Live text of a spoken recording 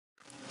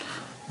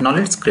Now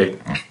let's create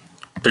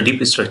the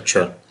deep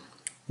structure.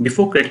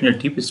 Before creating a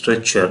deep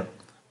structure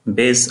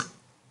based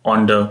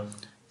on the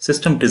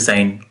system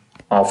design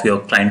of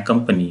your client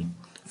company,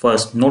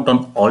 first note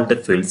down all the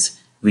fields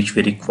which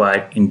we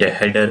require in the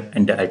header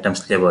and the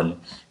items level,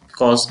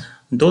 because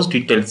those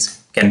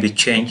details can be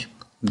changed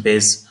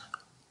based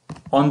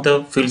on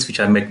the fields which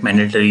are made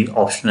mandatory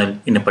optional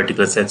in a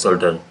particular sales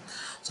order.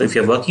 So if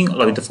you're working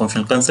along with the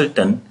functional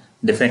consultant,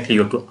 definitely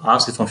you have to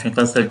ask the functional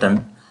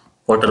consultant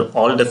what are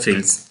all the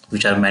fields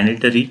which are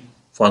mandatory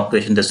for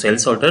creating the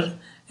sales order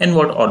and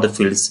what all the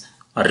fields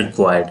are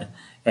required.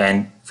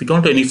 And if you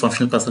don't have any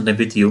functional consultant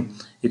with you,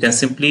 you can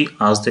simply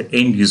ask the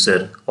end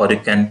user, or you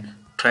can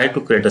try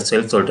to create a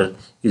sales order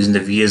using the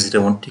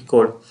VS01T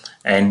code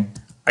and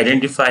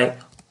identify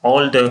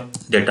all the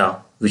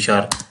data which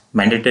are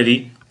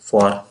mandatory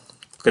for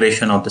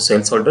creation of the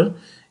sales order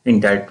in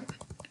that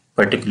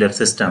particular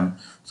system.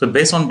 So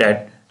based on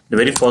that, the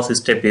very first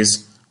step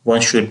is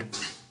one should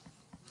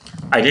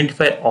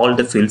identify all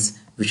the fields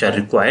which are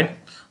required.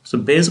 So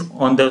based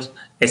on the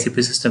SAP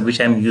system which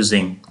I am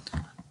using,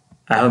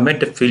 I have made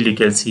the field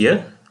details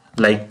here.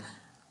 Like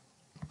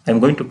I'm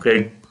going to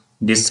create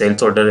this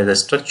sales order as a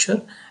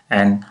structure,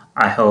 and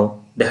I have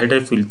the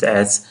header field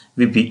as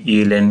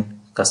VBELN,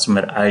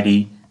 customer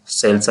ID,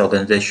 sales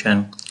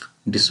organization,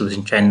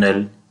 distribution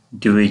channel,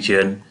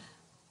 division,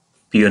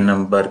 PO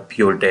number,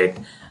 PO date.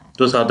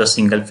 Those are the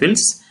single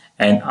fields,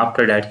 and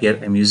after that here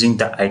I'm using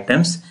the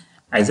items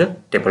as a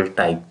table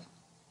type.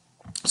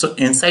 So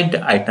inside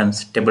the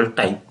items table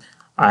type,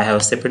 I have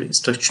a separate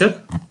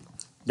structure,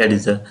 that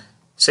is the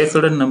sales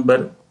order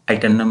number,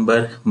 item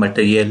number,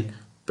 material,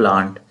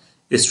 plant,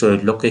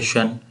 storage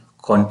location,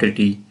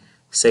 quantity,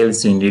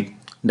 sales unit,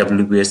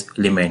 WBS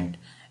element.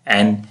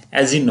 And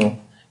as you know,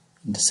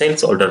 the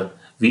sales order,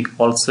 we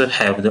also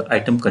have the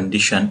item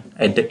condition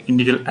at the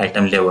individual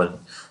item level.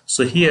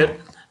 So here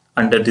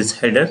under this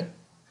header,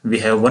 we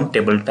have one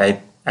table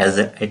type as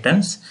the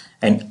items,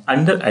 and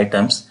under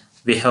items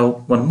we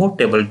have one more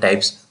table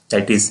types,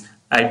 that is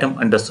item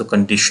underscore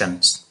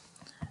conditions.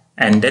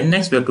 And then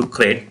next we have to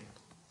create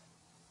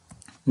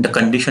the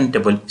condition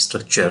table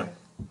structure.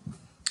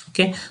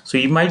 Okay, so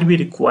you might be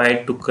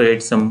required to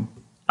create some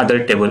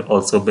other table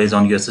also based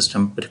on your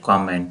system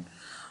requirement.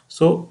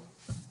 So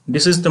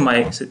this is the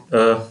my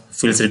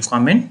fields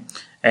requirement,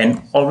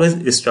 and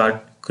always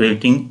start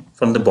creating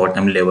from the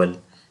bottom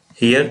level.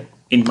 Here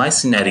in my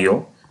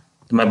scenario,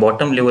 my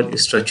bottom level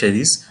structure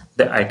is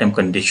the item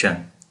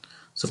condition.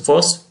 So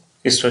first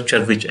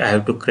structure which I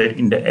have to create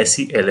in the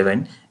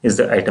SE11 is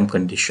the item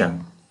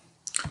condition.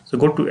 So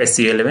go to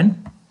SE11,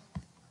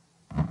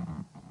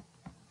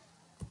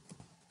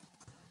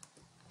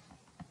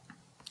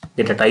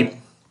 data type.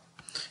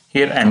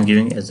 Here I am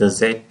giving as a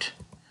Z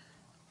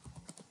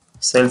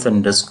sales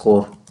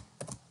underscore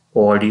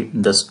ORD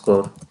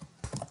underscore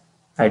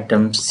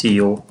item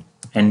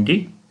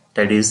COND,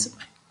 that is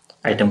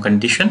item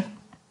condition.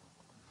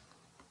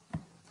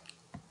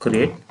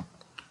 Create.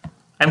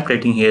 I'm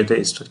creating here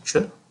the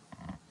structure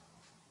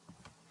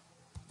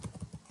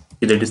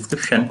with the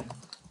description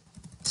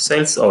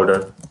sales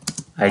order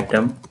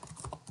item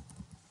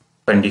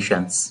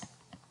conditions.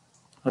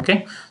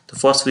 Okay, the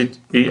first which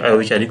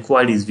I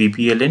required is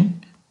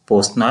VPLN,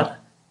 PostNar,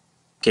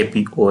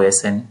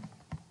 KPOSN.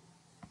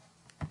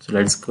 So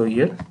let's go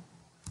here,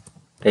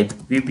 type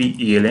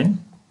VBELN.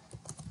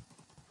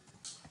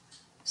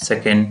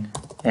 Second,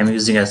 I'm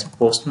using as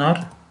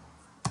PostNar.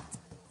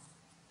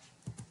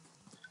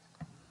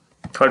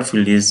 Third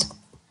field is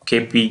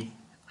KPOSN.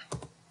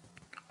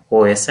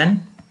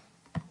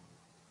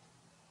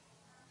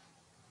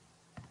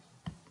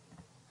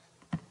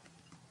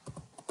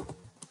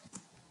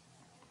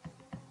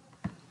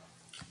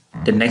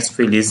 The next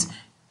field is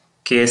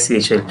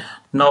KSCHL.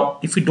 Now,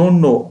 if you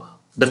don't know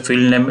the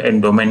field name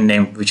and domain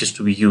name which is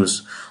to be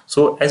used,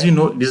 so as you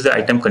know, this is the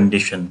item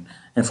condition,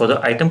 and for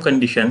the item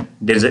condition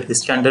there is a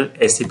standard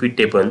SAP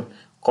table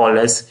called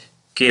as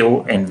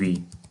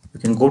KONV. You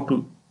can go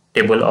to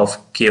table of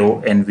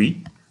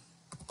KONV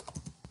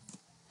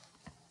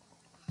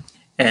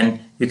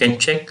and you can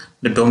check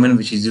the domain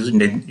which is used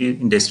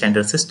in the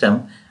standard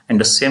system, and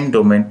the same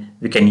domain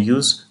we can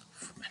use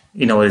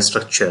in our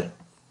structure.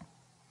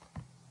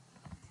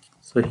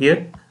 So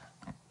here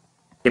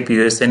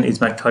KPOSN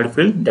is my third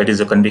field, that is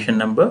the condition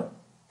number,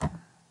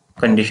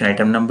 condition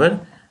item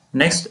number.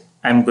 Next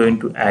I'm going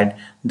to add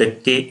the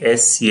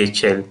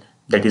KSCHL,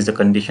 that is the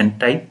condition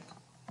type.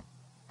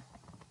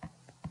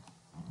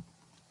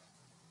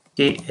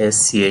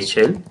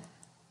 KSCHL,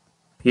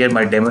 here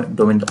my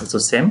domain also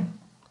same,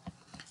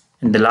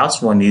 and the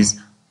last one is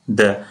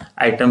the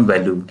item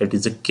value, that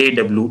is the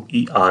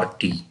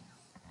KWERT.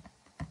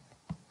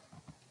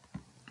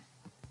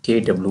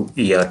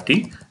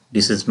 KWERT,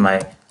 this is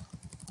my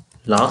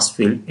last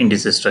field in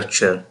this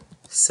structure.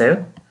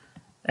 Save.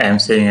 I am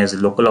saving as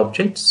local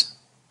objects,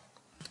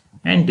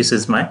 and this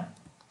is my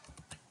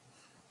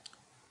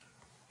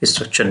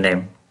structure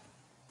name.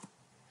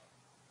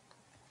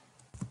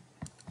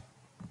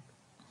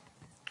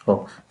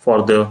 Oh,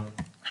 for the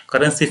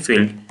currency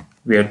field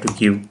we have to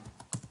give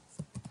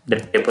the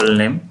table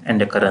name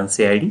and the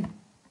currency ID.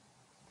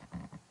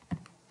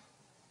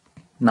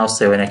 Now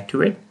save and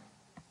activate.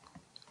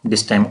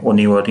 This time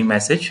only warning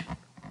message,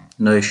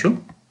 no issue.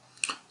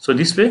 So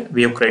this way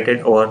we have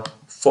created our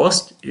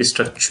first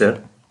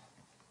structure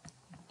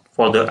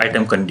for the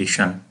item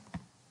condition.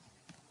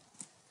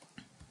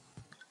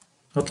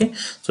 Okay,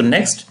 so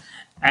next,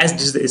 as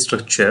this is the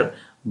structure,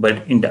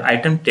 but in the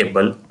item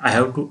table I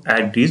have to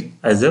add this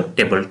as a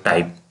table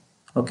type.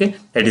 Okay,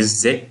 that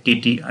is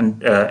ZTT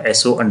and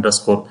SO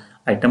underscore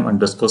item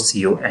underscore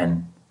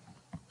CON.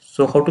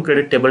 So how to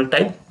create a table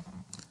type?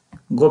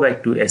 Go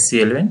back to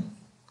SC11.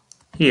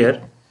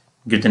 Here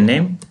give the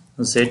name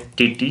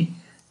ZTT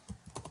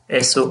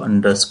SO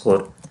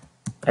underscore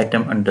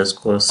item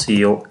underscore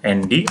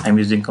COND. I'm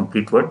using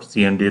complete word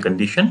COND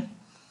condition.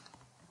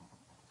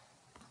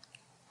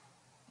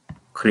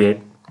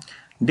 Create.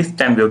 This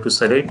time we have to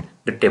select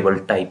the table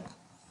type.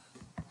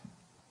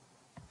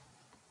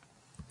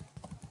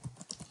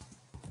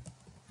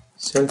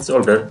 Sales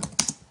order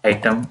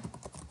item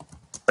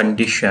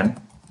condition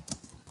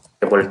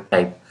table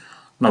type.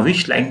 Now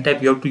which line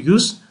type you have to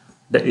use?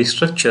 The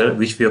structure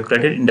which we have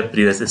created in the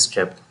previous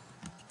step.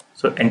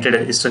 So enter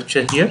the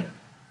structure here,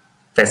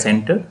 press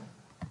enter,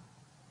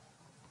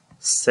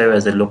 save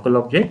as a local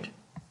object,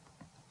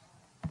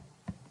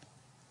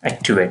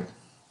 activate.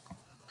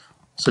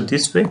 So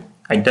this way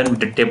I done with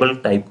the table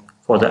type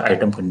for the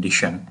item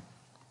condition.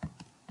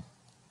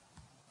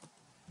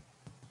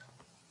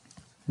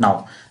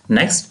 Now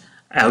next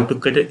I have to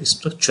create a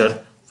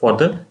structure for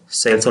the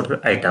sales order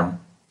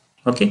item.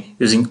 Okay,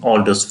 using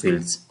all those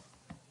fields.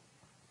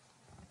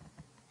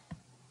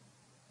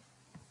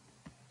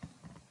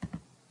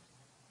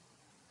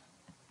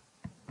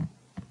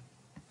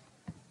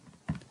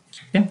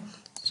 Okay,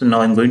 so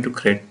now I'm going to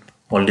create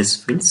all these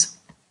fields.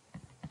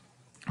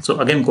 So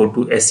again go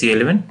to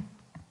SE11.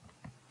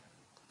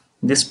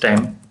 This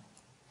time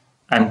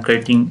I'm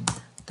creating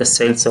the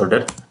sales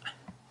order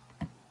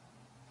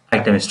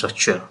item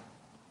structure.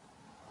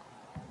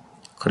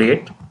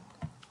 Create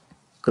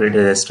as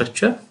a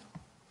structure,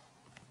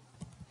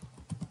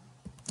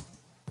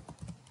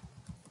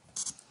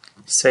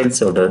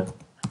 sales order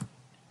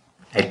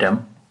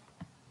item.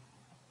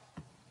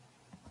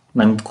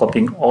 I'm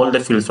copying all the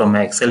fields from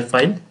my Excel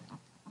file.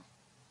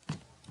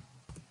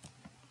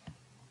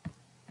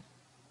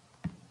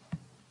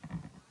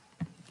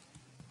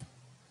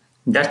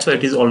 That's why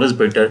it is always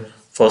better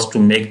first to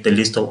make the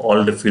list of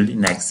all the fields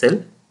in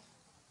Excel.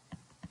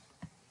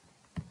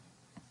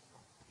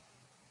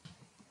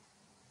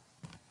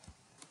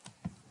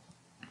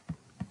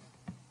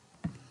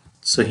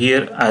 So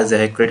here, as I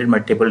have created my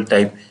table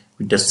type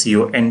with the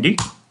COND.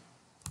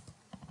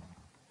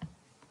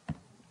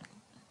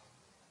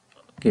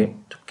 Okay,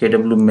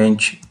 KW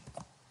mench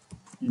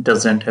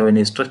doesn't have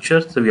any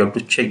structure, so we have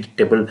to check the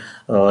table,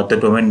 the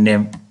domain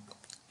name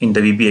in the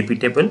VBAP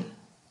table.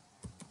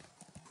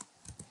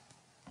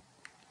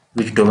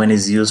 Which domain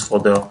is used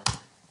for the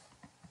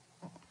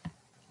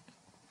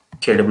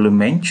KW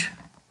mench.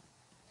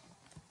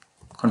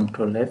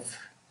 Control F.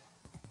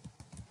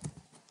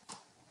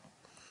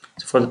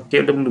 So for the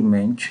KW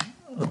mench,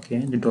 okay,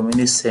 the domain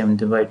is same,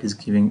 the why it is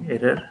giving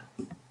error.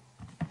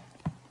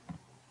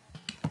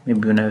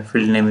 Maybe when a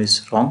field name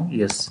is wrong.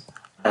 Yes,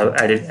 I have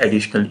added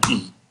additional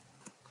E.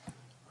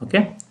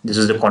 Okay, this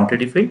is the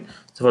quantity field.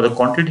 So for the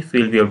quantity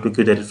field, we have to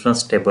give the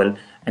reference table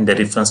and the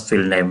reference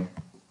field name.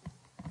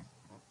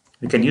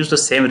 We can use the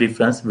same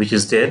reference which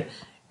is there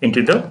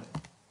into the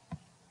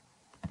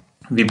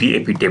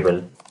VBAP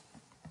table.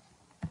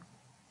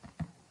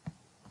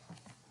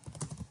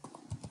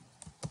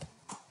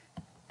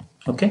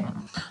 Okay,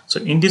 so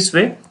in this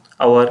way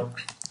our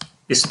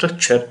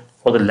structure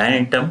for the line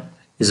item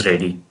is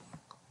ready.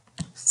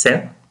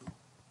 Save.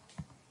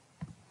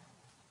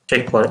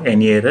 Check for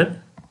any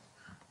error.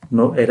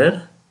 No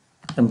error.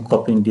 I'm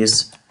copying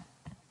this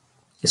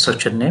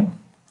structure name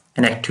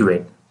and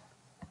activate.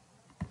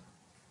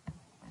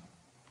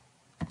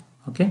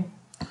 Okay,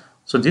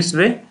 so this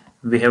way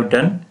we have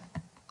done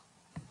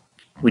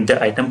with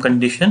the item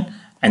condition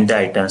and the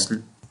items.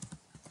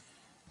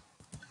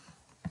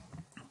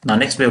 Now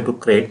next we have to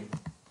create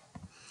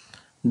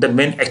the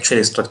main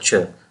actual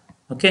structure.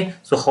 Okay,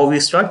 so how we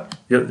start?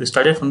 We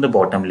started from the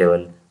bottom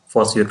level.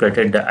 First we have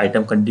created the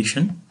item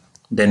condition,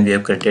 then we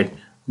have created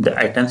the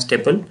items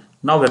table.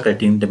 Now we are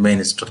creating the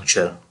main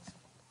structure.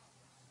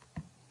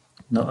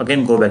 Now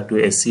again go back to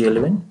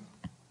SC11.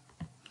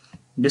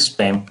 This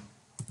time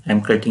I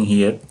am creating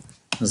here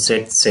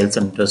Z sales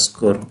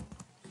underscore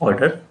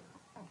order.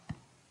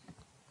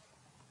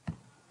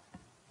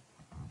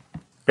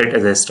 Create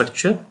as a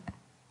structure.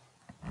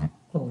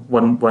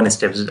 One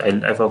step.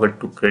 I forgot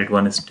to create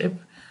one step.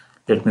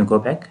 Let me go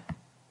back.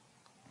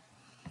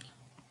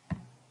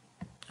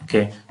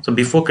 Okay, so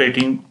before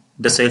creating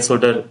the sales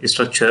order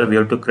structure, we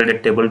have to create a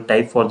table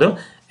type for the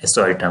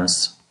SO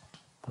items.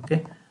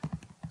 Okay,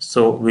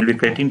 so we'll be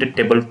creating the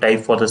table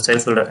type for the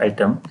sales order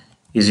item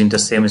using the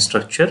same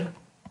structure.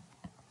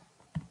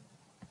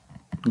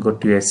 Go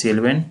to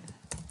SC11,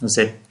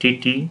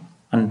 ZTT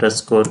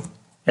underscore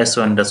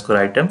SO underscore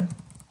item.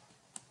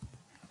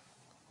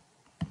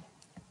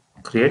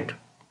 create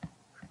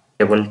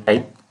table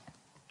type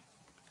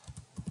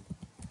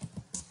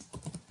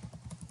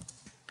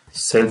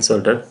sales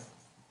order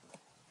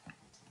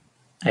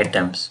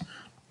items.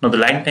 Now the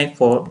line type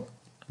for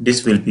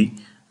this will be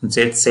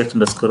z sales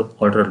underscore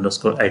order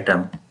underscore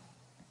item.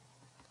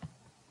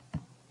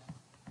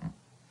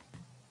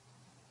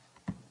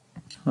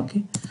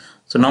 Okay,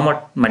 so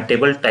now my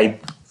table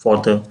type for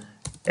the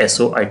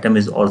SO item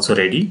is also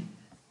ready.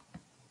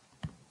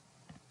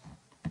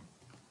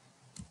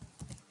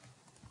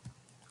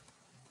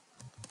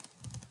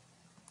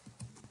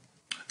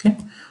 Okay,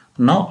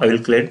 now I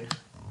will create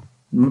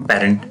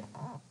parent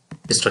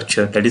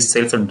structure, that is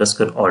sales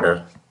underscore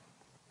order.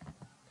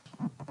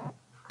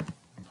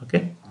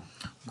 Okay,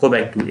 go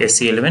back to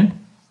SE11.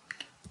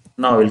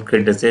 Now I will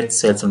create the z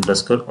sales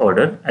underscore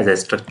order as a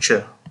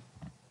structure.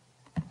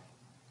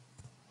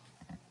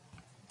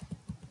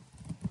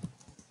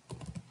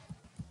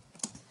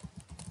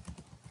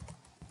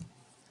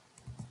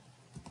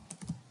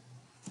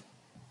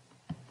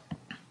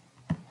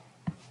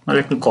 Now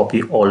let me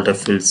copy all the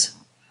fields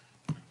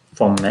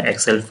from my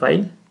Excel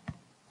file.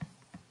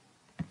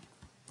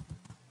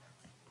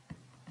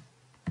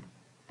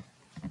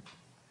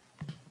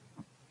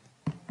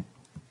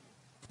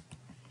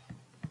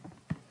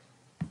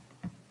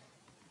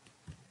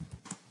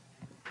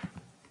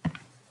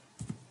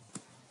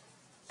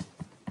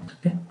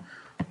 Okay.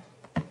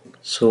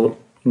 So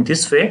in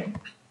this way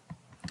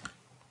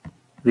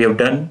we have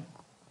done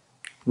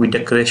with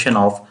the creation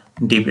of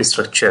deep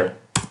structure.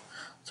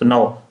 So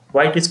now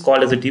why it is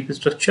called as a deep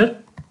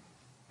structure?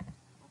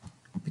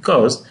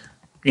 Because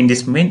in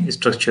this main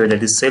structure,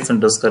 that is sales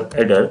underscore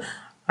header,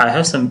 I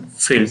have some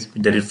fields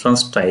with the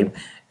reference type,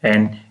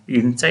 and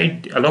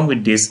inside along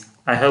with this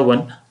I have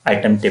one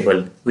item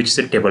table which is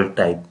a table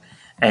type,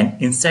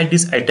 and inside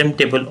this item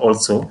table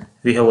also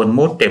we have one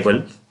more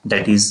table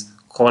that is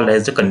called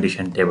as the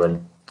condition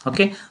table.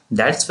 Okay,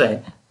 that's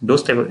why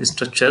those type of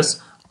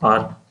structures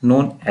are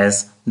known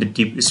as the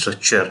deep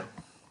structure.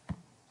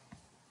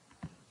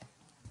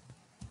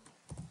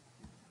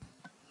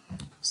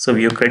 So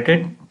we have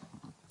created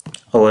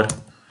our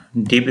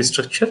deep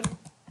structure.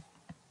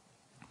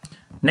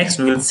 Next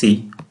we will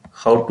see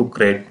how to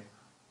create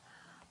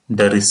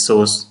the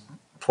resource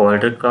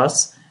provider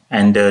class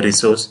and the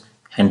resource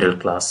handler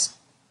class.